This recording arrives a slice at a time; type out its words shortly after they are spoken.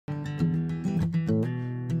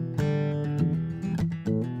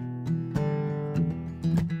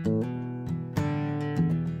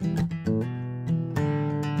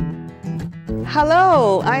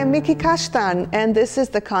Hello, I am Miki Kashtan, and this is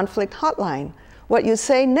the Conflict Hotline. What you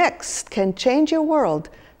say next can change your world.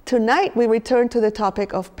 Tonight we return to the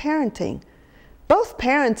topic of parenting. Both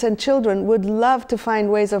parents and children would love to find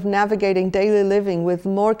ways of navigating daily living with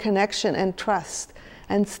more connection and trust,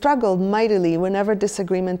 and struggle mightily whenever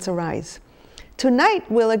disagreements arise. Tonight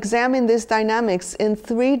we'll examine these dynamics in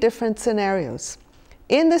 3 different scenarios.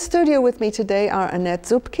 In the studio with me today are Annett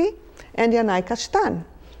Zupke and Yannai Kashtan.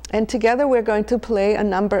 And together we're going to play a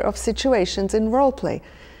number of situations in role play.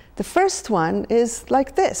 The first one is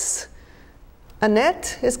like this.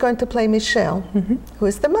 Annett is going to play Michelle, who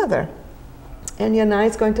is the mother. And Yannai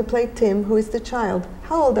is going to play Tim, who is the child.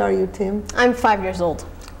 How old are you, Tim? I'm 5 years old.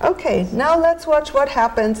 Okay, now let's watch what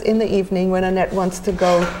happens in the evening when Annett wants to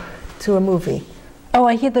go to a movie. Oh,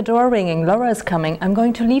 I hear the door ringing. Laura is coming. I'm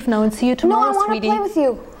going to leave now and see you tomorrow, sweetie. No, I want to play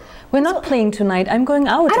with you. We're not playing tonight. I'm going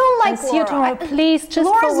out. I don't like I'll see you tomorrow. Please, just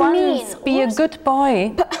Laura's for once, mean. be a good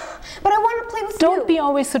boy. But I want to play with you. Don't be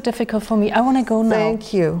always so difficult for me. I want to go now.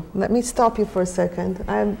 Thank you. Let me stop you for a second.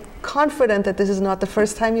 I'm confident that this is not the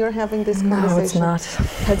first time you're having this conversation. No, it's not.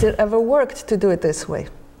 Has it ever worked to do it this way?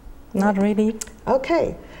 Not really.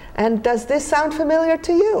 Okay. And does this sound familiar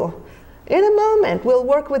to you? In a moment, we'll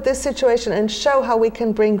work with this situation and show how we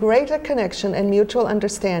can bring greater connection and mutual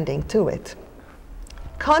understanding to it.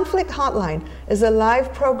 Conflict Hotline is a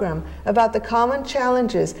live program about the common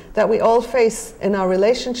challenges that we all face in our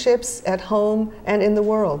relationships, at home, and in the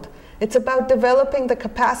world. It's about developing the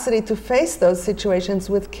capacity to face those situations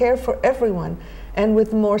with care for everyone and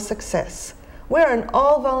with more success. We're an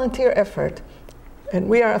all-volunteer effort, and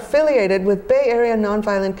we are affiliated with Bay Area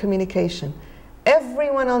Nonviolent Communication.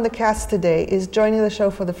 Everyone on the cast today is joining the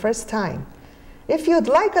show for the first time. If you'd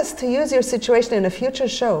like us to use your situation in a future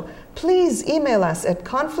show, please email us at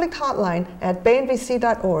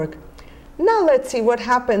conflicthotline@baynvc.org. Now let's see what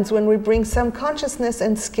happens when we bring some consciousness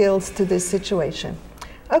and skills to this situation.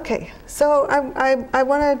 Okay, so I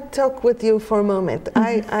want to talk with you for a moment.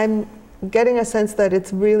 I'm getting a sense that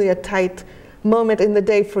it's really a tight moment in the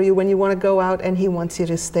day for you when you want to go out and he wants you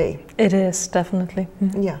to stay. It is, definitely.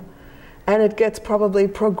 Yeah. And it gets probably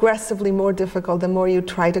progressively more difficult the more you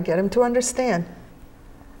try to get him to understand.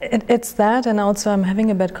 It's that, and also I'm having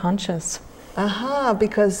a bad conscience. Aha,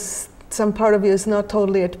 because some part of you is not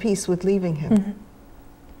totally at peace with leaving him.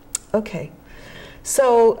 Okay.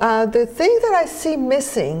 So the thing that I see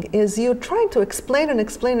missing is you trying to explain and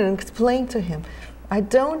explain and explain to him. I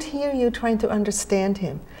don't hear you trying to understand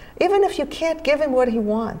him. Even if you can't give him what he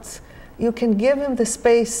wants, you can give him the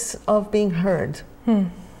space of being heard.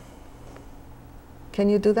 Can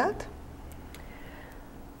you do that?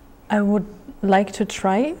 I would like to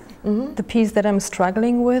try. The piece that I'm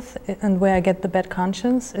struggling with and where I get the bad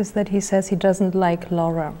conscience is that he says he doesn't like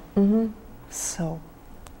Laura. So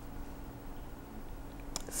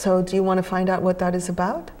do you want to find out what that is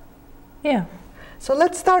about? Yeah. So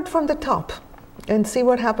let's start from the top and see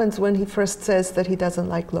what happens when he first says that he doesn't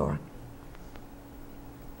like Laura.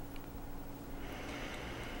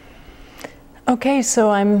 Okay,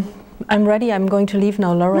 so I'm ready. I'm going to leave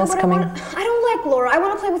now. Laura's coming. I don't like Laura. I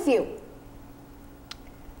want to play with you.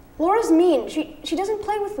 Laura's mean. She doesn't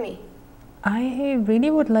play with me. I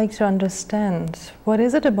really would like to understand. What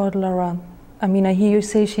is it about Laura? I mean, I hear you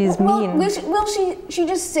say she's mean. Well, she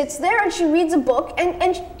just sits there and she reads a book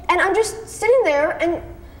and I'm just sitting there and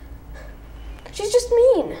she's just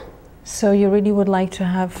mean. So you really would like to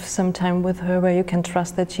have some time with her where you can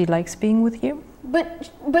trust that she likes being with you?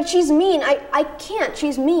 But she's mean. I can't.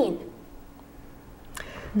 She's mean.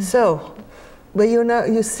 So, well,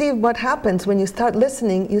 you see what happens when you start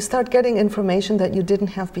listening, you start getting information that you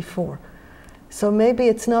didn't have before. So maybe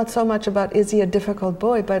it's not so much about is he a difficult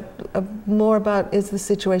boy, but more about is the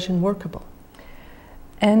situation workable.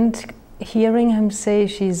 And hearing him say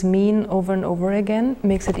she's mean over and over again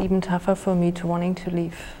makes it even tougher for me to wanting to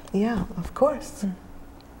leave. Yeah, of course.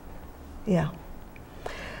 Yeah.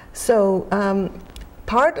 So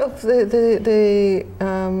part of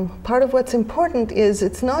part of what's important is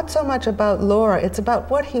it's not so much about Laura, it's about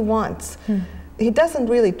what he wants. He doesn't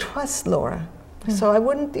really trust Laura. So I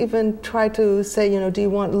wouldn't even try to say, do you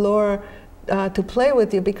want Laura to play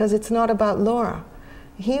with you, because it's not about Laura.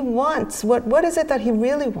 He wants, what is it that he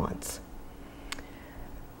really wants?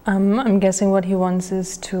 I'm guessing what he wants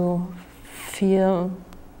is to feel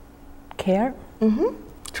care.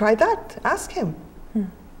 Try that, ask him.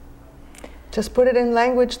 Just put it in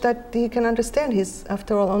language that he can understand. He's,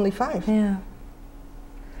 after all, only 5. Yeah.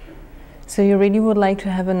 So you really would like to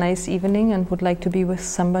have a nice evening and would like to be with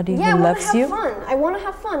somebody who loves you? Yeah, I want to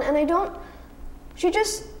have fun, and I don't. She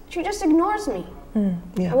just ignores me.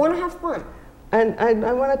 Yeah. I want to have fun. And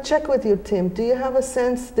I want to check with you, Tim. Do you have a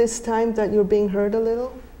sense this time that you're being heard a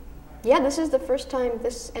little? Yeah, this is the first time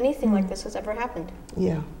anything like this has ever happened.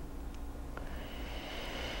 Yeah.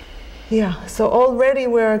 Yeah, so already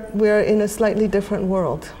we're in a slightly different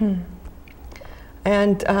world.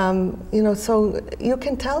 And, you know, so you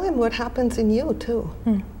can tell him what happens in you, too.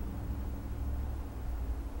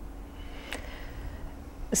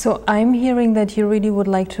 So I'm hearing that you really would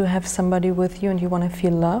like to have somebody with you and you want to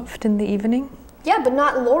feel loved in the evening? Yeah, but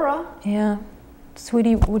not Laura. Yeah.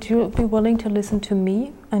 Sweetie, would you be willing to listen to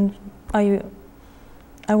me? And I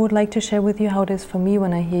would like to share with you how it is for me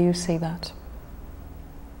when I hear you say that.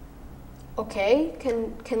 Okay,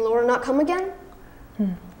 can Laura not come again?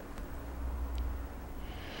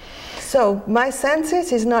 So my sense is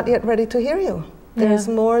he's not yet ready to hear you. There's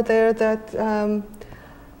more there that,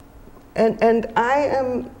 and I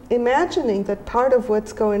am imagining that part of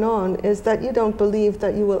what's going on is that you don't believe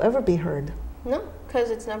that you will ever be heard. No,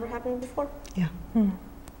 because it's never happened before. Yeah.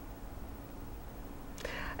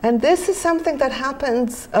 And this is something that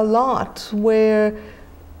happens a lot, where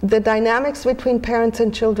the dynamics between parents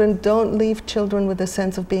and children don't leave children with a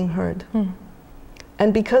sense of being heard.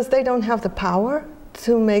 And because they don't have the power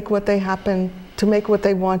to make what they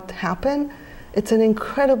want happen, it's an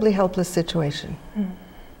incredibly helpless situation.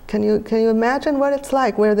 Can you imagine what it's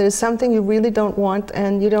like, where there's something you really don't want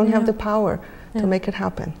and you don't have the power to make it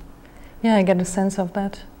happen? Yeah, I get a sense of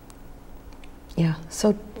that. Yeah,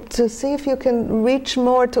 so to see if you can reach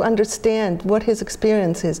more to understand what his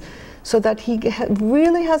experience is, so that he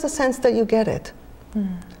really has a sense that you get it.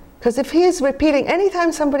 Because if he is repeating,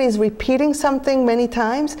 anytime somebody is repeating something many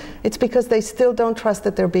times, it's because they still don't trust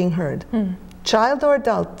that they're being heard. Child or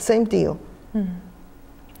adult, same deal.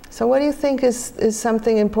 So what do you think is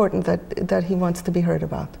something important that he wants to be heard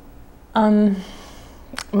about?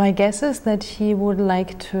 My guess is that he would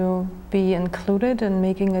like to be included in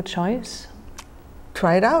making a choice.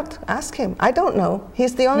 Try it out. Ask him. I don't know.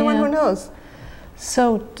 He's the only one who knows.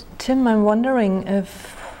 So, Tim, I'm wondering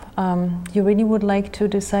if you really would like to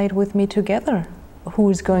decide with me together who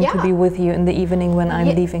is going to be with you in the evening when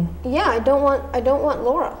I'm leaving. Yeah, I don't want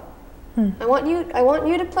Laura. I want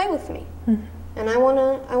you to play with me, and I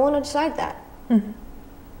want to decide that.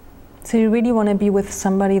 So you really want to be with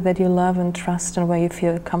somebody that you love and trust and where you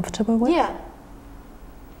feel comfortable with? Yeah.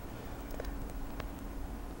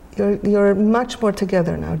 You're much more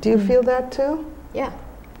together now. Do you feel that too? Yeah.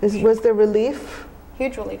 Was there relief?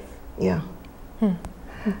 Huge relief. Yeah.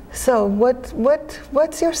 So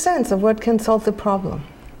what's your sense of what can solve the problem?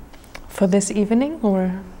 For this evening,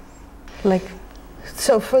 or like?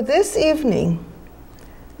 So for this evening,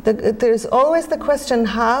 there's always the question,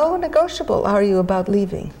 how negotiable are you about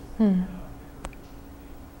leaving?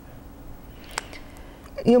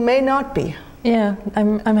 You may not be. Yeah,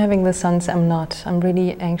 I'm having the sense I'm not. I'm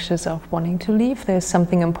really anxious of wanting to leave. There's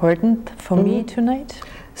something important for me tonight.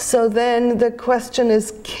 So then the question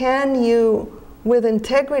is, can you, with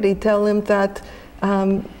integrity, tell him that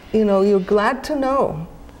you know, you're glad to know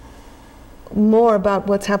more about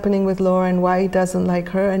what's happening with Laura and why he doesn't like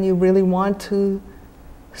her, and you really want to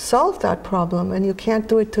solve that problem, and you can't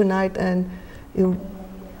do it tonight, and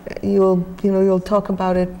you'll talk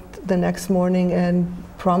about it the next morning and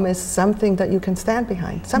promise something that you can stand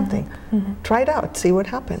behind, something. Try it out, see what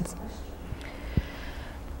happens.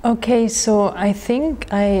 Okay, so I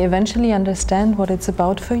think I eventually understand what it's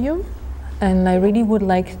about for you, and I really would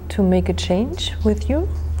like to make a change with you.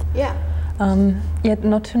 Yeah. Yet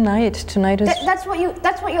not tonight. Tonight is... That's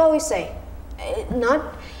what you always say.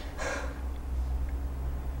 Not...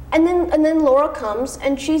 And then Laura comes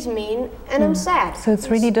and she's mean and I'm sad. So it's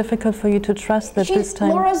really difficult for you to trust that this time...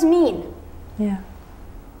 Laura's mean. Yeah.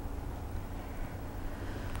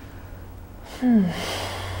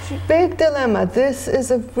 Big dilemma. This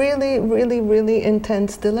is a really, really, really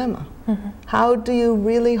intense dilemma. How do you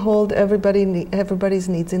really hold everybody's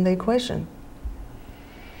needs in the equation?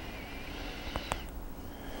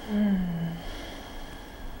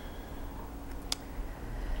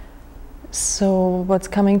 So what's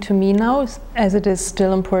coming to me now, is, as it is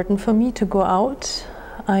still important for me to go out,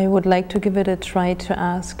 I would like to give it a try to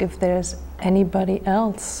ask if there's anybody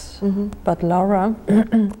else but Laura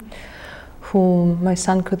who my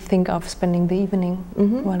son could think of spending the evening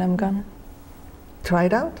while I'm gone. Try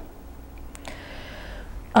it out.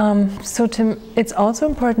 So Tim, it's also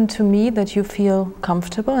important to me that you feel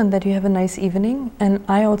comfortable and that you have a nice evening, and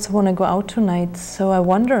I also want to go out tonight, so I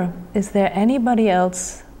wonder, is there anybody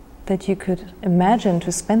else that you could imagine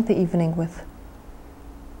to spend the evening with,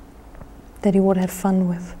 that you would have fun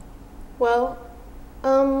with? Well,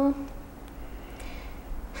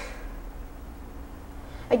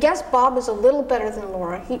 I guess Bob is a little better than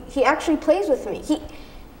Laura. He actually plays with me.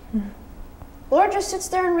 Laura just sits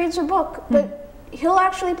there and reads her book, but he'll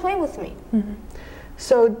actually play with me.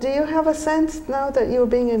 So do you have a sense now that you're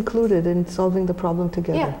being included in solving the problem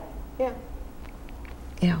together?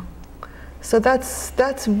 Yeah. So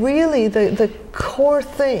that's really the core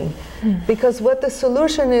thing, because what the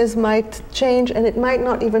solution is might change and it might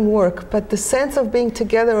not even work, but the sense of being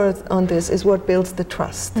together on this is what builds the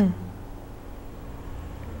trust.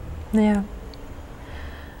 Yeah.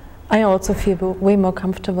 I also feel way more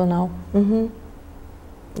comfortable now.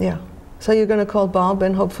 Yeah. So you're going to call Bob,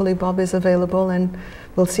 and hopefully Bob is available, and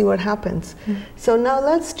we'll see what happens. So now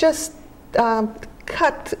let's just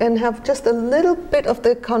cut and have just a little bit of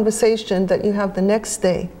the conversation that you have the next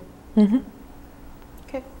day.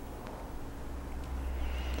 Okay.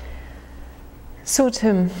 So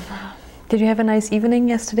Tim, did you have a nice evening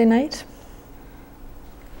yesterday night?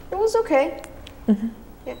 It was okay.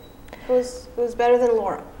 Yeah. It was better than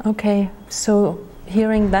Laura. Okay. So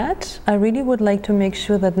hearing that, I really would like to make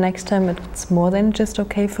sure that next time it's more than just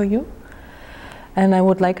okay for you. And I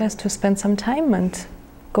would like us to spend some time and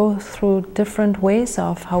go through different ways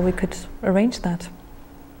of how we could arrange that.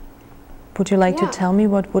 Would you like to tell me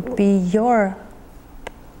what would be your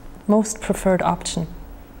most preferred option?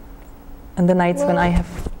 And the nights when I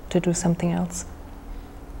have to do something else.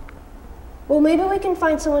 Well, maybe we can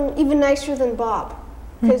find someone even nicer than Bob.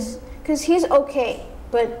 Because he's okay,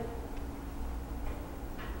 but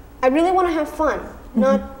I really want to have fun.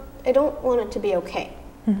 I don't want it to be okay.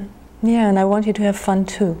 Yeah, and I want you to have fun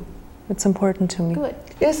too. It's important to me. Good.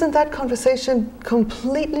 Isn't that conversation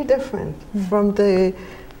completely different from the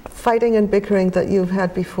fighting and bickering that you've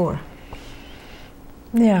had before?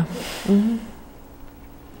 Yeah.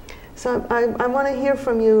 So I want to hear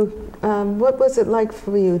from you, what was it like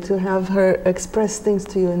for you to have her express things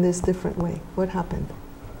to you in this different way? What happened?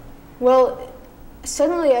 Well,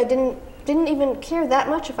 suddenly I didn't even care that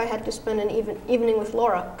much if I had to spend an evening with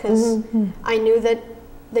Laura, because I knew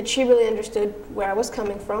that she really understood where I was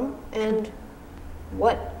coming from and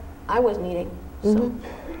what I was needing. So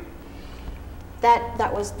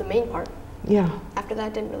that was the main part. Yeah. After that,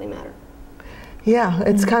 it didn't really matter. Yeah,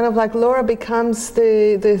 it's kind of like Laura becomes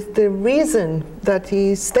the reason that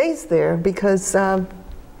he stays there, because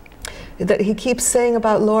that he keeps saying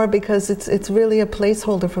about Laura, because it's really a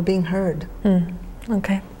placeholder for being heard.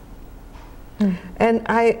 Okay. And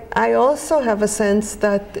I also have a sense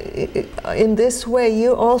that in this way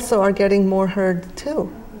you also are getting more heard too,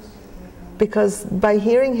 because by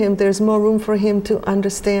hearing him there's more room for him to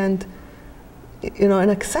understand,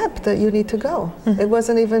 and accept that you need to go. It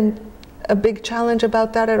wasn't even a big challenge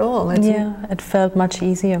about that at all. It felt much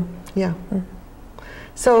easier. Yeah.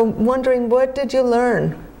 So wondering, what did you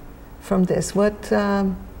learn from this? What's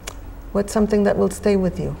something that will stay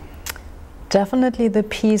with you? Definitely the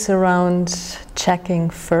piece around checking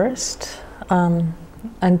first, and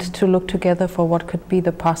to look together for what could be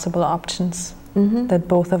the possible options that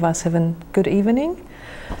both of us have a good evening.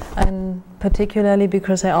 And particularly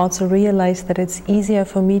because I also realized that it's easier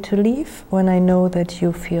for me to leave when I know that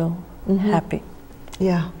you feel happy.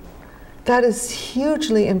 Yeah. That is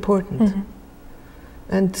hugely important.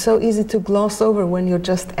 And so easy to gloss over when you're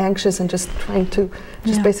just anxious and just trying to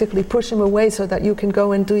basically push him away so that you can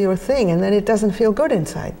go and do your thing, and then it doesn't feel good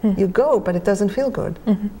inside. You go, but it doesn't feel good.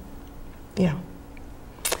 Yeah.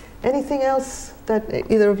 Anything else that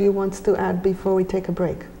either of you wants to add before we take a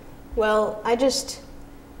break? Well, I just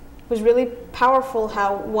was really powerful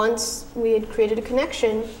how once we had created a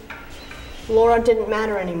connection, Laura didn't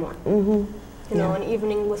matter anymore. You know, an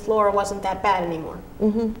evening with Laura wasn't that bad anymore.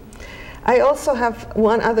 I also have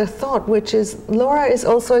one other thought, which is Laura is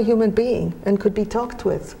also a human being and could be talked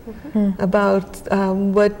with about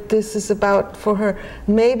what this is about for her.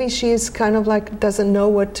 Maybe she's kind of like doesn't know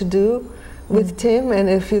what to do with Tim, and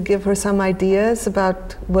if you give her some ideas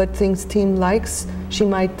about what things Tim likes, she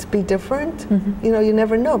might be different. You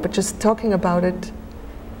never know, but just talking about it,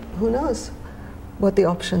 who knows what the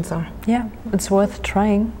options are. Yeah, it's worth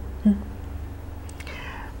trying.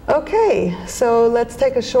 Okay, so let's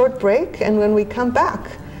take a short break, and when we come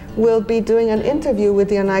back, we'll be doing an interview with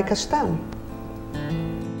Yannai Kashtan.